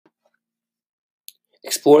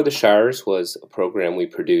Explore the Shires was a program we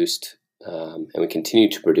produced and we continue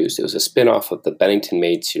to produce. It was a spin-off of the Bennington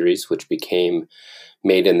Made series, which became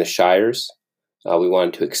Made in the Shires. We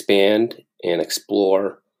wanted to expand and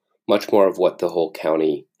explore much more of what the whole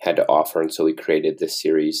county had to offer, and so we created this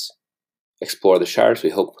series, Explore the Shires. We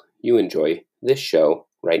hope you enjoy this show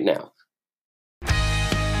right now.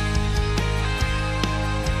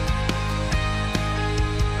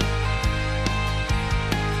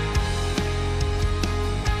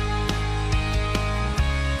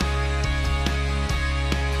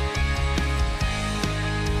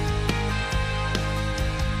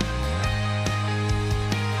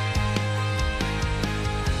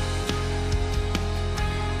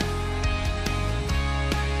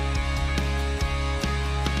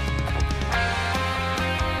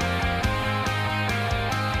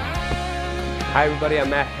 Hi everybody, I'm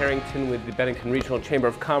Matt Harrington with the Bennington Regional Chamber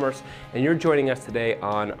of Commerce, and you're joining us today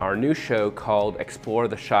on our new show called Explore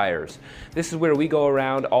the Shires. This is where we go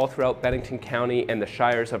around all throughout Bennington County and the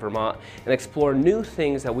Shires of Vermont and explore new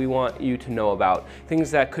things that we want you to know about. Things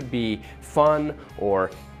that could be fun or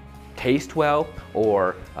taste well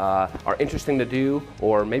or are interesting to do,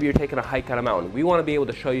 or maybe you're taking a hike on a mountain. We want to be able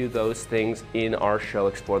to show you those things in our show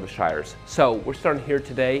Explore the Shires. So we're starting here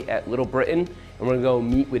today at Little Britain, and we're going to go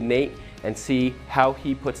meet with Nate and see how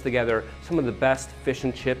he puts together some of the best fish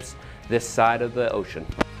and chips this side of the ocean.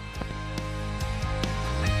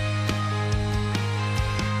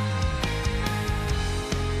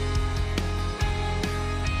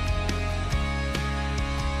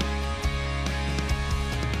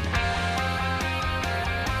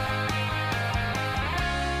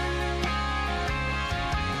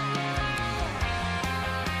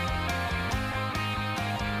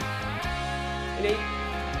 Hey, Nate.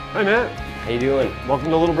 Hi Matt. How you doing? Welcome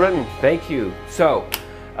to Little Britain. Thank you. So,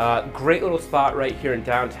 great little spot right here in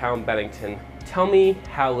downtown Bennington. Tell me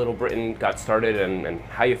how Little Britain got started and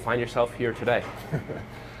how you find yourself here today.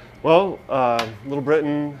 Well, Little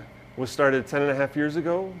Britain was started 10.5 years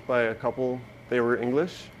ago by a couple. They were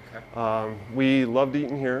English. Okay. We loved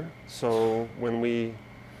eating here, so when we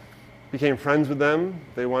became friends with them,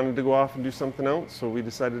 they wanted to go off and do something else, so we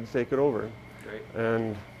decided to take it over. Great.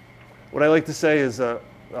 And what I like to say is that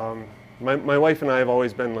my wife and I have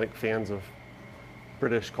always been like fans of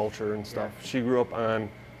British culture and stuff. Yeah. She grew up on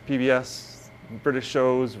PBS, British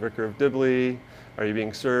shows, Vicar of Dibley, Are You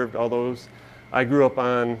Being Served, all those. I grew up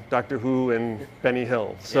on Doctor Who and Benny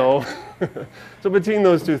Hill. So, so between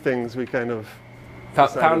those two things, we kind of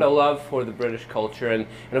found a love for the British culture, and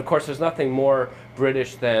of course there's nothing more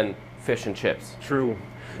British than fish and chips. True.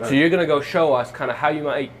 So you're going to go show us kind of how you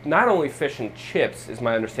might, not only fish and chips is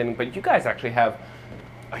my understanding, but you guys actually have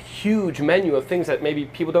a huge menu of things that maybe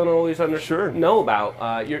people don't always know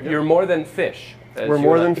about. You're more than fish. We're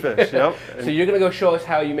more than fish, yep. So you're going to go show us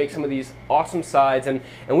how you make some of these awesome sides, and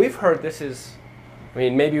we've heard this is, I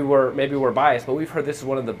mean, maybe we're biased, but we've heard this is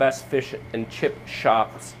one of the best fish and chip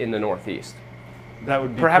shops in the Northeast. That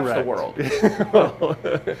would be perhaps correct. The world. Well,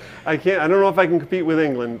 I don't know if I can compete with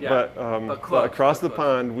England, but close, across the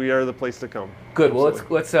pond, we are the place to come. Good. Absolutely.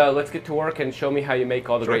 Well, let's get to work and show me how you make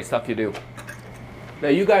all the great stuff you do. Now,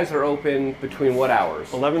 you guys are open between what hours?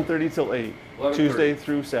 11:30 till 8, Tuesday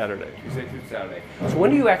through Saturday. Tuesday through Saturday. So when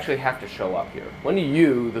do you actually have to show up here? When do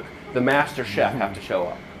you, the master chef, have to show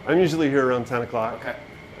up? I'm usually here around 10 o'clock. Okay.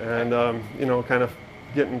 And kind of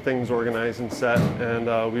getting things organized and set, and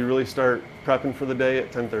we really start prepping for the day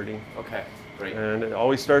at 10:30. Okay, great. And it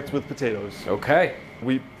always starts with potatoes. Okay.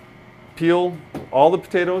 We peel all the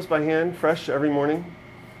potatoes by hand, fresh every morning,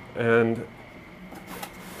 and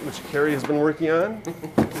which Carrie has been working on.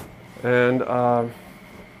 And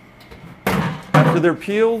after they're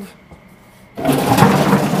peeled, we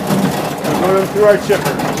run them through our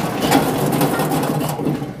chipper.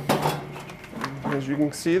 As you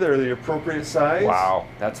can see, they're the appropriate size. Wow,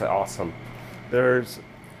 that's awesome.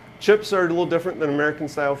 Chips are a little different than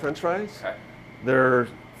American-style French fries. Okay. They're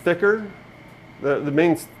thicker. The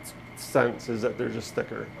main sense is that they're just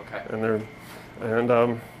thicker. Okay.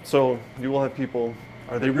 And so you will have people.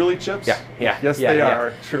 Are they really chips? Yeah. Yes, they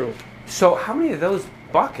are. True. So how many of those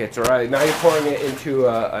buckets, or now you're pouring it into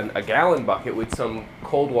a gallon bucket with some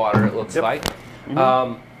cold water, it looks like.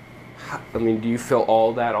 Mm-hmm. I mean, do you fill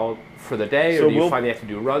all that for the day, or do you find you have to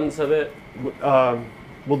do runs of it?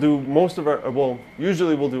 We'll do most of our,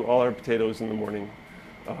 usually we'll do all our potatoes in the morning.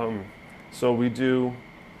 So we do,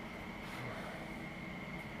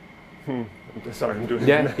 sorry, I'm doing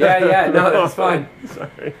it. Yeah, no, that's fine.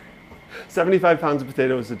 Sorry. 75 pounds of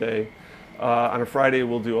potatoes a day. On a Friday,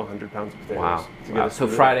 we'll do 100 pounds of potatoes. Wow. So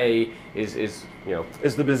Friday is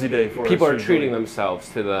the busy day for us. People are treating themselves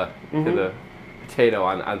to the potato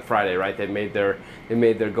on Friday, right? They made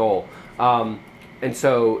their goal. And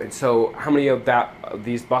so how many of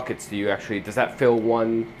these buckets do you actually, does that fill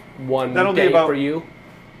one That'll day be about for you?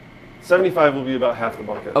 75 will be about half the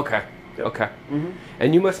bucket. Okay. Yep. Okay.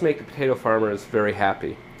 And you must make the potato farmers very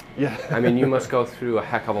happy. Yeah. I mean, you must go through a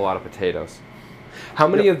heck of a lot of potatoes. How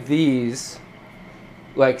many of these,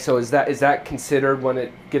 like, so is that considered when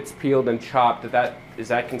it gets peeled and chopped? Is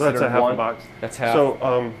that considered That's a half one? a box. That's half.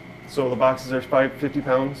 So the boxes are 50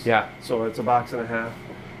 pounds. Yeah. So it's a box and a half.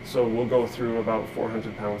 So we'll go through about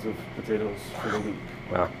 400 pounds of potatoes for the week.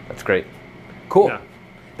 Wow, that's great. Cool. Yeah.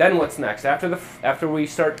 Then what's next? After we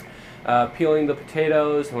start peeling the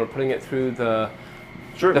potatoes and we're putting it through the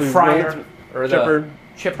Sure. we fryer run it or through the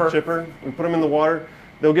chipper. We put them in the water.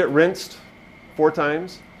 They'll get rinsed 4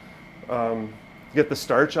 times. Get the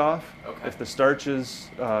starch off. Okay. If the starch is,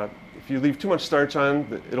 if you leave too much starch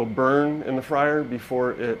on, it'll burn in the fryer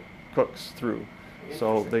before it cooks through.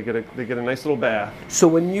 So they get a nice little bath. So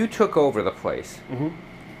when you took over the place,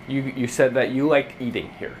 you said that you like eating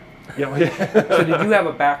here. Yeah. So did you have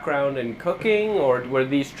a background in cooking, or were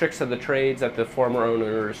these tricks of the trades that the former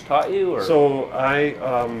owners taught you? Or? So I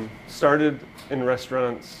started in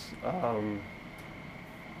restaurants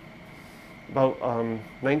about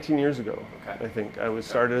 19 years ago. Okay. I think I was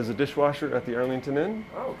started as a dishwasher at the Arlington Inn.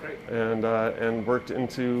 Oh, great. And worked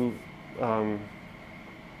into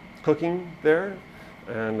cooking there,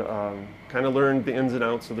 and kind of learned the ins and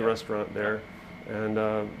outs of the restaurant there. And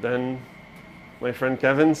then my friend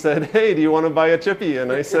Kevin said, "Hey, do you want to buy a chippy?"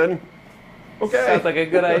 And I said, "Okay." Sounds like a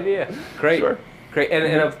good idea. Great. Sure. Great.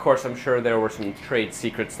 And of course, I'm sure there were some trade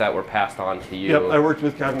secrets that were passed on to you. Yep, I worked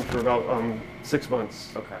with Kevin for about 6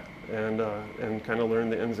 months. Okay. And kind of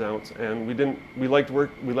learned the ins and outs. And we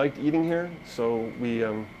liked eating here, so we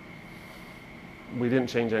didn't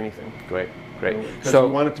change anything. Great. Great. Because So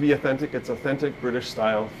we want it to be authentic. It's authentic British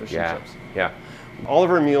style fish and chips. Yeah. All of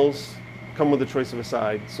our meals come with a choice of a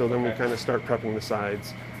side, so then we Okay. kind of start prepping the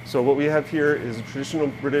sides. So what we have here is a traditional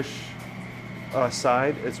British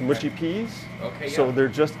side. It's mushy peas. Okay, So yeah. they're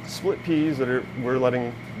just split peas that we're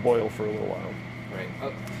letting boil for a little while. Right.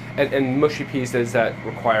 And mushy peas, does that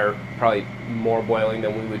require probably more boiling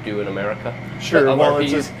than we would do in America? Sure. Of Well, our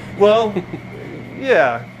it's peas?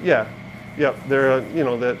 yeah. Yep. They're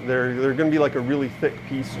they're going to be like a really thick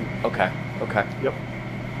pea soup. Okay. Yep.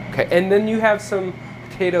 Okay. And then you have some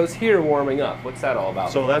potatoes here warming up. What's that all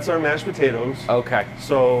about? So that's our mashed potatoes. Okay.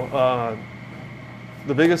 So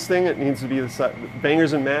the biggest thing, it needs to be the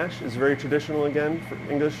bangers and mash is very traditional again for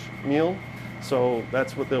English meal. So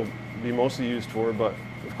that's what they'll be mostly used for. But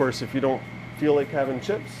of course, if you don't feel like having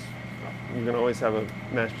chips, you can always have a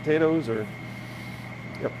mashed potatoes or.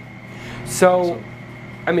 Yep. So,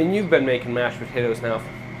 I mean, you've been making mashed potatoes now for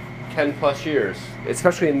 10 plus years,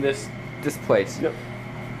 especially in this place. Yep.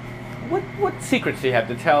 What secrets do you have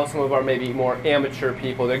to tell some of our maybe more amateur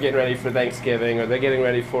people? They're getting ready for Thanksgiving or they're getting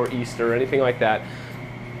ready for Easter or anything like that.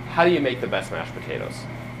 How do you make the best mashed potatoes?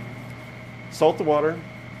 Salt the water,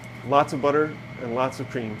 lots of butter, and lots of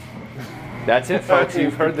cream. That's it, folks.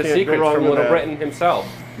 You've heard the Can't go secrets wrong from with Little that. Britain himself.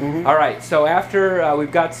 All right. So after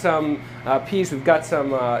we've got some peas, we've got some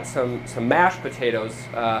mashed potatoes.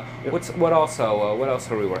 What else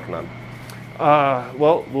are we working on?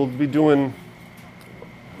 Well, we'll be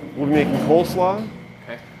making coleslaw.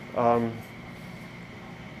 Okay.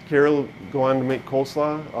 Carol will go on to make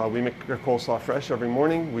coleslaw. We make our coleslaw fresh every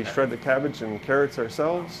morning. We shred the cabbage and carrots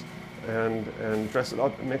ourselves and dress it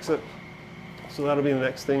up and mix it. So that'll be the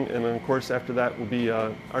next thing. And then of course after that will be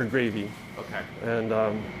our gravy. Okay. And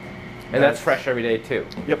that's fresh every day too.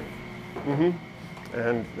 Yep.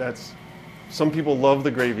 And that's, some people love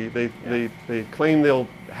the gravy. They claim they'll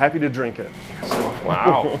happy to drink it. So,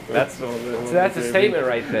 Wow. That's so they love that's the a gravy. statement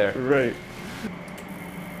right there. Right.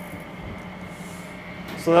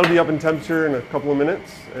 So that'll be up in temperature in a couple of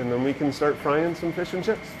minutes, and then we can start frying some fish and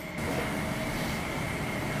chips.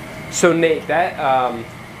 So Nate,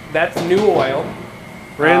 that's new oil.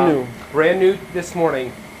 Brand new this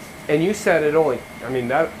morning. And you said it only, I mean,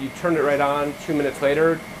 that you turned it right on 2 minutes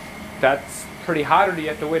later. That's pretty hot, or do you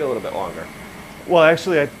have to wait a little bit longer? Well,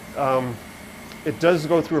 actually, it does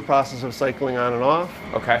go through a process of cycling on and off.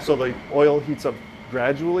 Okay. So the oil heats up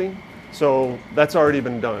gradually. So that's already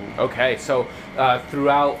been done. Okay, so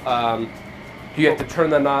throughout, do you have to turn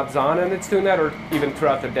the knobs on and it's doing that, or even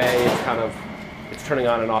throughout the day it's turning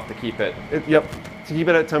on and off to keep it? Yep. To keep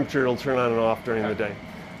it at temperature, it'll turn on and off during the day.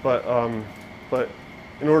 But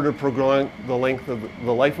in order to prolong the length of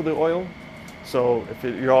the life of the oil, so if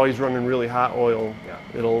you're always running really hot oil,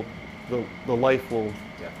 the life will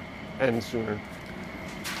end sooner.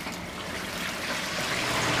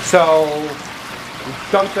 So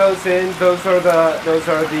Dump those in. Those are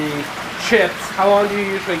the chips. How long do you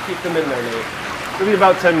usually keep them in there, Nate? It'll be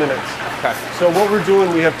about 10 minutes. Okay. So what we're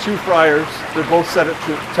doing, we have 2 fryers. They're both set at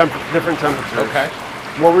different temperatures. Okay.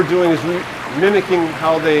 What we're doing is mimicking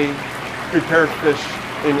how they prepare fish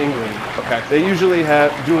in England. Okay. They usually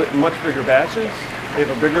do it in much bigger batches. They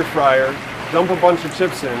have a bigger fryer, dump a bunch of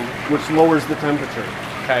chips in, which lowers the temperature.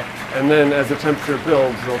 Okay. And then as the temperature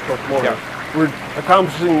builds, they'll cook more. Yep. We're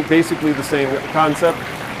accomplishing basically the same concept.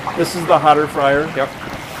 This is the hotter fryer. Yep.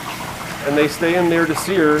 And they stay in there to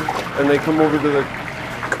sear, and they come over to the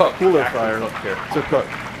cooler fryer to cook.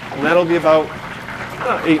 And that'll be about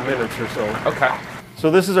 8 minutes or so. Okay.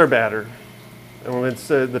 So this is our batter. And it's,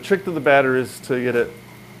 the trick to the batter is to get it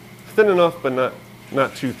thin enough, but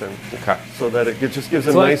not too thin. Okay. So that it just gives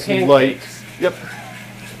a like nice pancakes. light. Yep.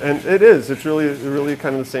 And it is. It's really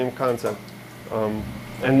kind of the same concept.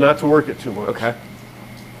 And not to work it too much. Okay.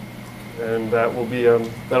 And that will be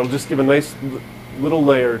that'll just give a nice little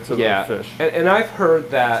layer to the fish. And I've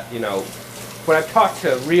heard that, you know, when I've talked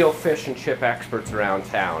to real fish and chip experts around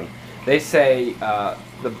town, they say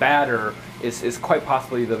the batter is quite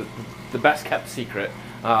possibly the best kept secret.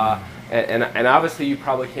 And obviously you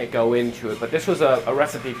probably can't go into it, but this was a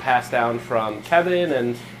recipe passed down from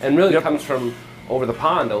Kevin and really comes from over the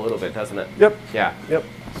pond a little bit, doesn't it? Yep. Yeah. Yep.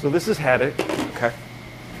 So this is haddock. Okay.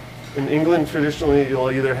 In England, traditionally,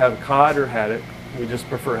 you'll either have cod or haddock. We just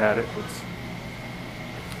prefer haddock.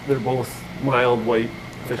 They're both mild white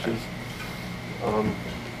fishes.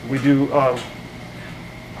 We do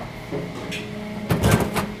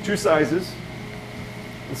 2 sizes.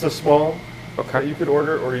 It's a small that you could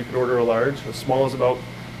order, or you could order a large. The small is about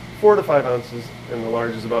 4 to 5 ounces, and the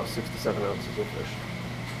large is about 6 to 7 ounces of fish.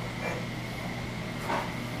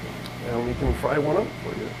 And we can fry one up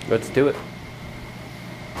for you. Let's do it.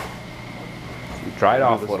 Dry it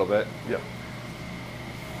off a little bit. Yeah.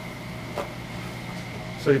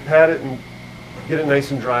 So you pat it and get it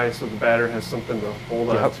nice and dry so the batter has something to hold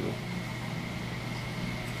on to.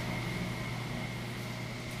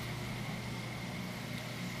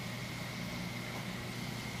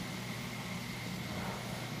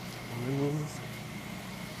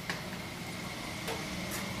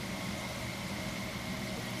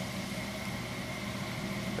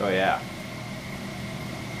 Oh yeah.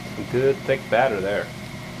 Some good thick batter there.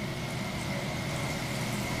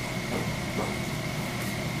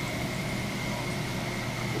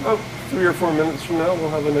 About 3 or 4 minutes from now, we'll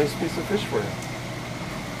have a nice piece of fish for you.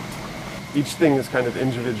 Each thing is kind of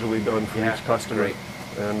individually done for each customer. Great.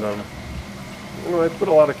 And you know, I put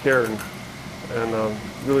a lot of care in, and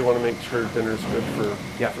really want to make sure dinner's good for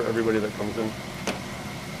everybody that comes in.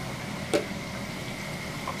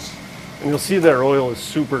 And you'll see that our oil is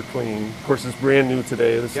super clean. Of course, it's brand new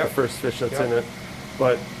today. This is the first fish that's in it.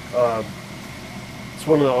 But it's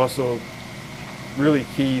one of the also really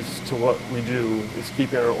keys to what we do is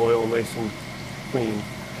keeping our oil nice and clean.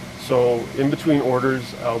 So in between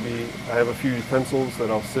orders, I have a few utensils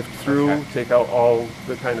that I'll sift through, take out all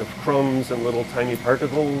the kind of crumbs and little tiny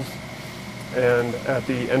particles. And at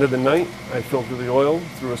the end of the night, I filter the oil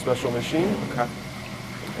through a special machine.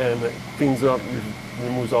 And it cleans up,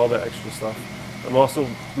 removes all the extra stuff. I'm also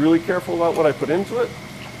really careful about what I put into it.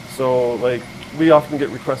 So like, we often get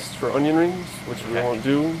requests for onion rings, which we won't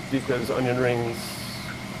do because onion rings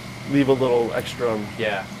leave a little extra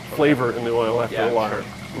flavor in the oil after a while. Sure.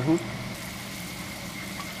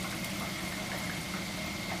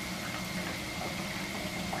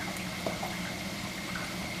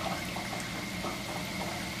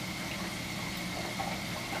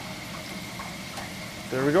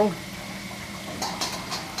 There we go.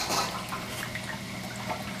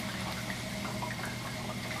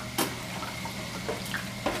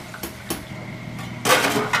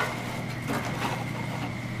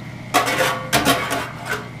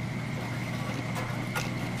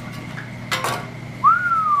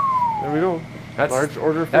 There we go. That's large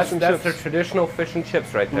order fish and chips. That's their traditional fish and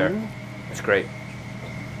chips right there. It's great.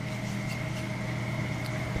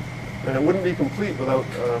 And it wouldn't be complete without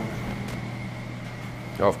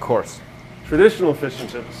Oh, of course. traditional fish and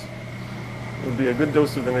chips. It would be a good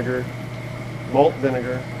dose of vinegar, malt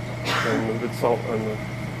vinegar, and a good salt on the.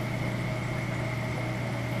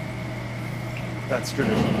 That's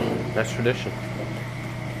tradition. That's tradition.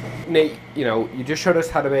 Nate, you know, you just showed us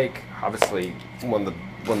how to make, obviously, one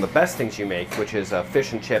of the best things you make, which is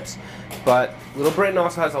fish and chips. But Little Britain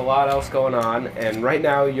also has a lot else going on, and right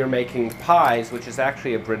now you're making pies, which is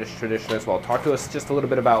actually a British tradition as well. Talk to us just a little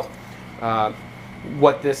bit about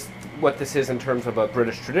what this is in terms of a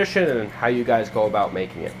British tradition and how you guys go about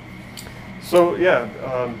making it. So yeah,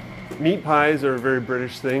 Meat pies are a very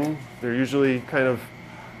British thing. They're usually kind of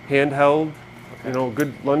handheld. You know,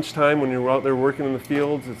 good lunchtime when you're out there working in the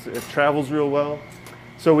fields. It travels real well.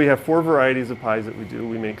 So we have 4 varieties of pies that we do.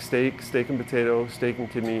 We make steak, steak and potato, steak and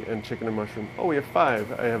kidney, and chicken and mushroom. Oh, we have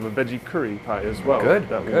 5. I have a veggie curry pie as well. Good,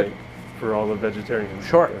 that we good. make for all the vegetarians.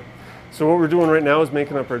 Sure. out there. So what we're doing right now is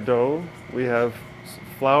making up our dough. We have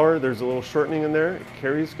flour. There's a little shortening in there.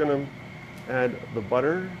 Carrie's going to add the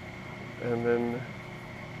butter, and then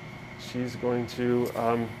she's going to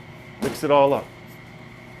mix it all up.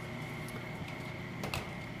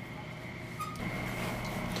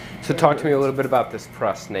 So talk to me a little bit about this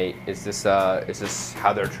press, Nate. Is this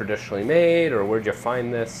how they're traditionally made, or where'd you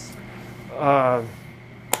find this?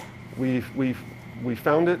 We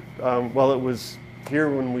found it. Well, it was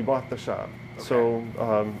here when we bought the shop. Okay. So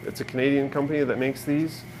it's a Canadian company that makes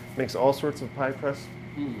these. Makes all sorts of pie press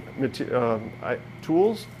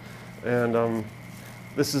tools, and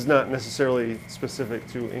this is not necessarily specific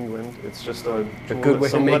to England. It's just a tool good way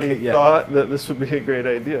that to make somebody it, yeah. thought that this would be a great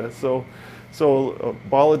idea. So a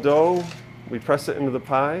ball of dough, we press it into the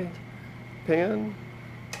pie pan,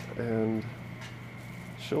 and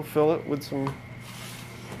she'll fill it with some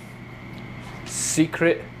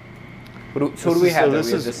secret. So what do we have? This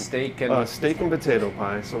we have is the steak and steak and potato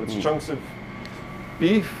pie. So it's chunks of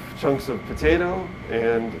beef, chunks of potato,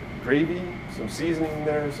 and gravy, some seasoning in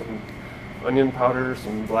there, some onion powder,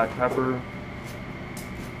 some black pepper.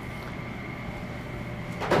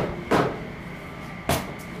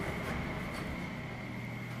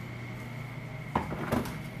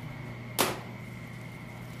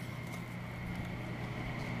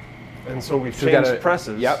 And so we've So we changed gotta-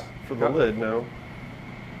 presses yep. for the Yep. lid now.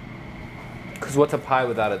 Because what's a pie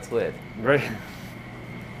without its lid? Right.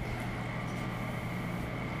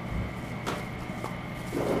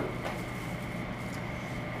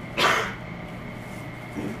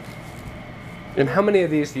 And how many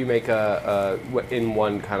of these do you make in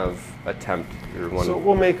one kind of attempt? Or one? So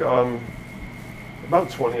we'll make about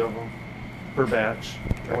 20 of them per batch.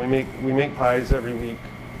 And we make pies every week.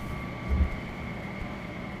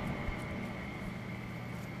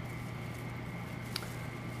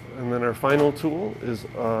 And then our final tool is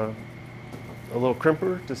a little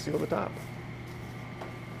crimper to seal the top.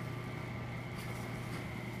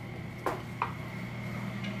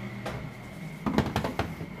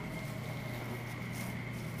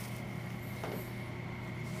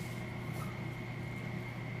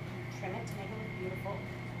 Trim it to make it look beautiful.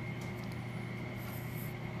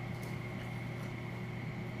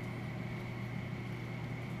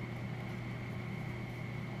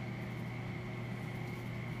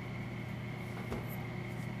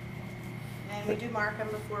 And we do mark them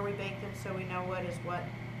before we bake them so we know what is what.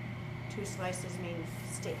 2 slices means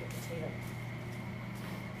steak and potato.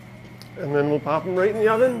 And then we'll pop them right in the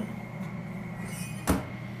oven.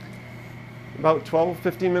 About 12,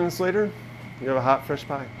 15 minutes later, you have a hot, fresh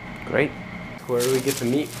pie. Great. Where do we get the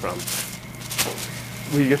meat from?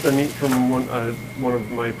 We get the meat from one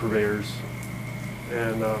of my purveyors.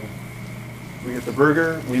 And we get the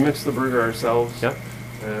burger. We mix the burger ourselves. Yep.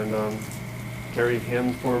 And Carrie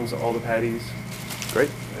hand forms all the patties. Great.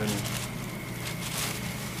 And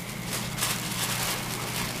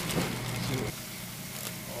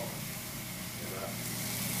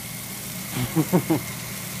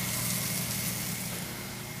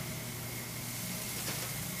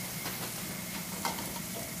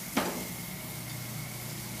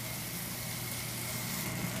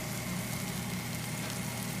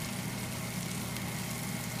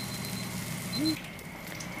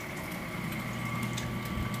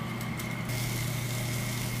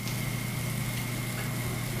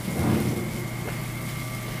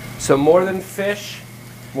So more than fish,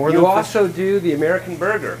 you also do the American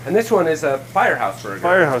burger. And this one is a firehouse burger.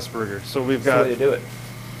 Firehouse burger. So we've That's the got way to do it.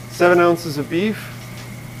 7 ounces of beef,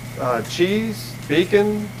 cheese,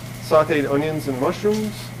 bacon, sauteed onions and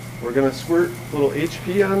mushrooms. We're gonna squirt a little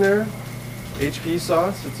HP on there. HP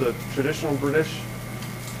sauce. It's a traditional British,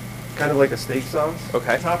 kind of like a steak sauce.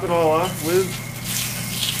 Okay. Top it all off with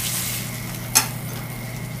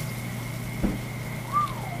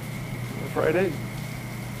a fried egg.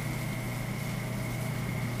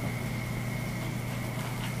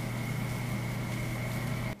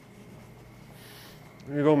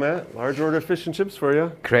 There you go, Matt. Large order of fish and chips for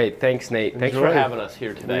you. Great. Thanks, Nate. Thanks for Enjoy. having us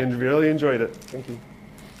here today. We really enjoyed it. Thank you.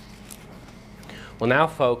 Well, now,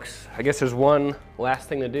 folks, I guess there's one last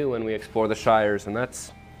thing to do when we explore the Shires, and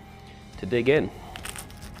that's to dig in.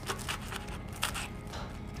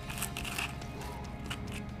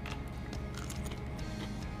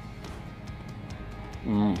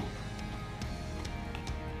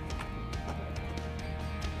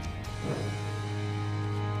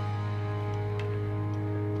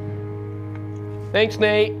 Thanks,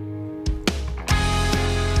 Nate.